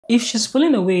If she's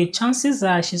pulling away, chances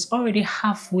are she's already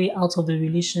halfway out of the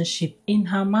relationship in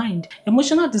her mind.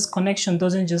 Emotional disconnection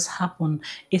doesn't just happen.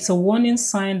 It's a warning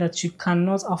sign that you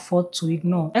cannot afford to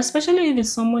ignore, especially if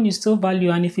it's someone you still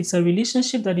value and if it's a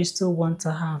relationship that you still want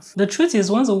to have. The truth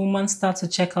is, once a woman starts to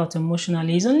check out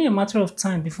emotionally, it's only a matter of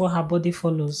time before her body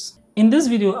follows. In this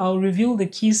video, I'll reveal the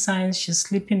key signs she's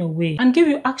slipping away and give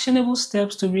you actionable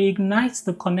steps to reignite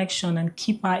the connection and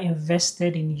keep her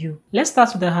invested in you. Let's start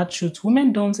with the hard truth.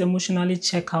 Women don't emotionally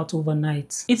check out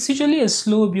overnight. It's usually a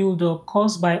slow build-up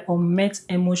caused by unmet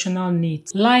emotional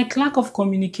needs, like lack of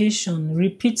communication,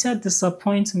 repeated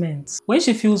disappointment. When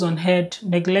she feels unheard,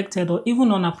 neglected, or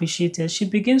even unappreciated, she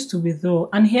begins to withdraw.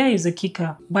 And here is the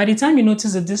kicker. By the time you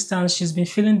notice the distance, she's been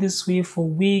feeling this way for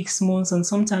weeks, months, and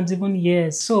sometimes even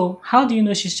years. So, how do you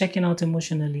know she's checking out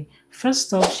emotionally?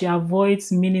 First off, she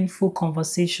avoids meaningful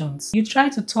conversations. You try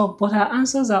to talk, but her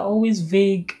answers are always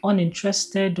vague,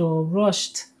 uninterested, or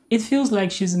rushed. It feels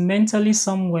like she's mentally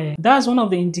somewhere. That's one of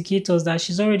the indicators that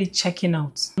she's already checking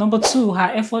out. Number 2,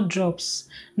 her effort drops.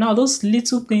 Now, those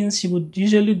little things she would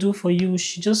usually do for you,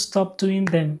 she just stopped doing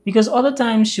them. Because other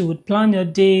times she would plan your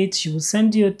date, she would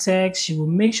send you a text, she will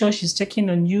make sure she's checking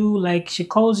on you, like she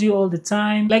calls you all the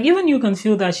time. Like even you can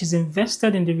feel that she's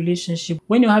invested in the relationship.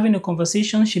 When you're having a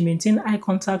conversation, she maintains eye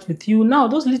contact with you. Now,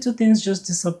 those little things just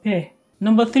disappear.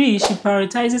 Number 3, she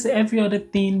prioritizes every other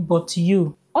thing but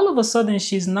you. All of a sudden,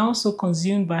 she's now so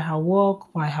consumed by her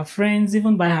work, by her friends,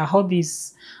 even by her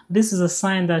hobbies. This is a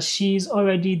sign that she's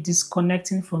already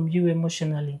disconnecting from you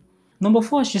emotionally. Number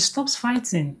 4, she stops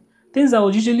fighting. Things that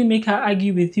would usually make her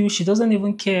argue with you, she doesn't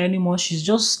even care anymore. She's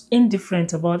just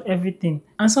indifferent about everything.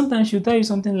 And sometimes she'll tell you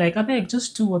something like, I beg,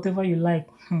 just do whatever you like.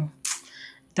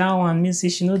 That one means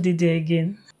she no did it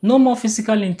again. No more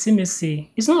physical intimacy.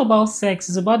 It's not about sex.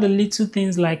 It's about the little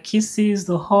things like kisses,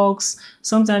 the hugs.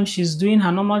 Sometimes she's doing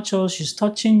her normal chores. She's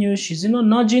touching you. She's,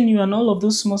 nudging you and all of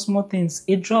those small things.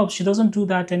 It drops. She doesn't do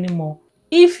that anymore.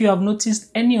 If you have noticed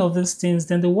any of these things,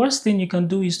 then the worst thing you can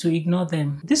do is to ignore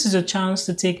them. This is a chance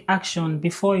to take action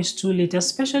before it's too late,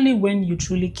 especially when you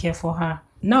truly care for her.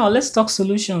 Now, let's talk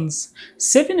solutions.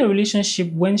 Saving a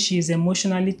relationship when she is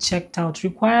emotionally checked out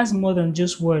requires more than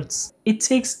just words. It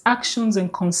takes actions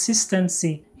and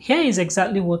consistency. Here is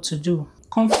exactly what to do.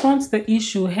 Confront the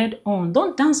issue head on.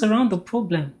 Don't dance around the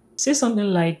problem. Say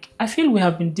something like, I feel we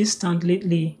have been distant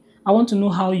lately. I want to know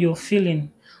how you're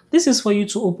feeling. This is for you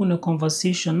to open a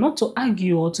conversation, not to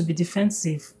argue or to be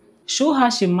defensive. Show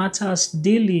her she matters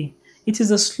daily. It is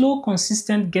the slow,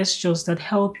 consistent gestures that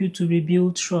help you to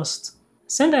rebuild trust.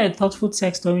 Send her a thoughtful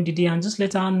text during the day and just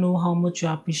let her know how much you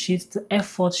appreciate the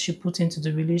effort she put into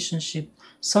the relationship.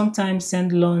 Sometimes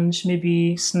send lunch,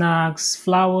 maybe snacks,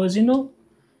 flowers,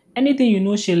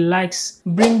 anything she likes.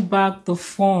 Bring back the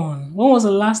fun. When was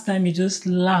the last time you just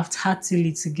laughed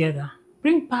heartily together?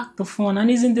 Bring back the fun,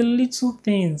 and it's in the little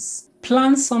things.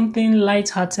 Plan something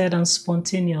light-hearted and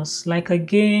spontaneous, like a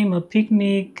game, a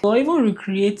picnic, or even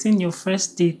recreating your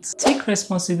first date. Take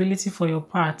responsibility for your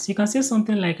part. You can say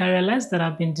something like, I realized that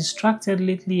I've been distracted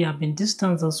lately, I've been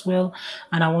distant as well,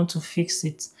 and I want to fix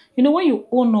it. When you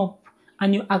own up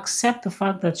and you accept the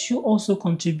fact that you also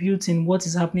contribute in what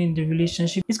is happening in the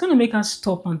relationship, it's going to make her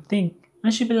stop and think.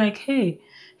 And she'll be like, hey,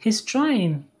 he's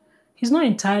trying. He's not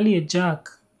entirely a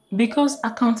jerk. Because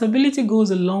accountability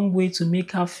goes a long way to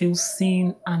make her feel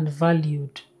seen and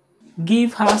valued.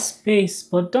 Give her space,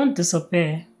 but don't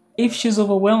disappear. If she's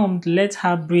overwhelmed, let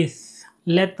her breathe.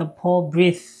 Let the poor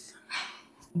breathe.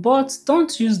 But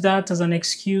don't use that as an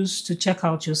excuse to check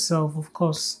out yourself, of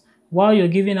course. While you're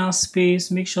giving her space,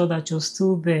 make sure that you're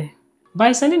still there.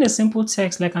 By sending a simple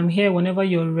text like I'm here whenever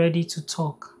you're ready to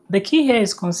talk. The key here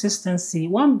is consistency.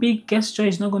 One big gesture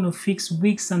is not going to fix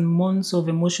weeks and months of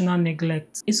emotional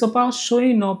neglect. It's about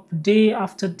showing up day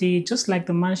after day, just like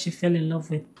the man she fell in love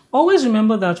with. Always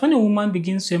remember that when a woman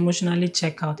begins to emotionally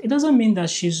check out, it doesn't mean that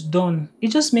she's done.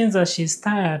 It just means that she's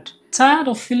tired. Tired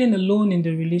of feeling alone in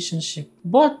the relationship.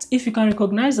 But if you can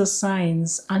recognize the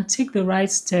signs and take the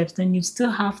right steps, then you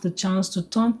still have the chance to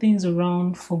turn things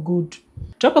around for good.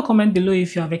 Drop a comment below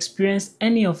if you have experienced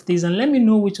any of these and let me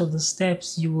know which of the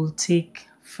steps you will take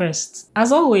first.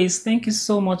 As always, thank you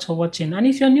so much for watching. And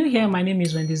if you're new here, my name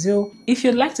is Wendyzeal. If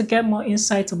you'd like to get more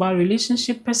insights about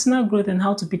relationship, personal growth, and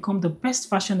how to become the best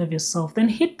version of yourself, then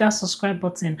hit that subscribe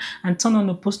button and turn on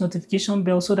the post notification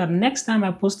bell so that next time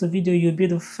I post a video, you'll be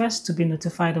the first to be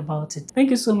notified about it. Thank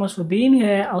you so much for being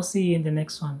here. I'll see you in the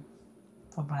next one.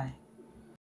 Bye-bye.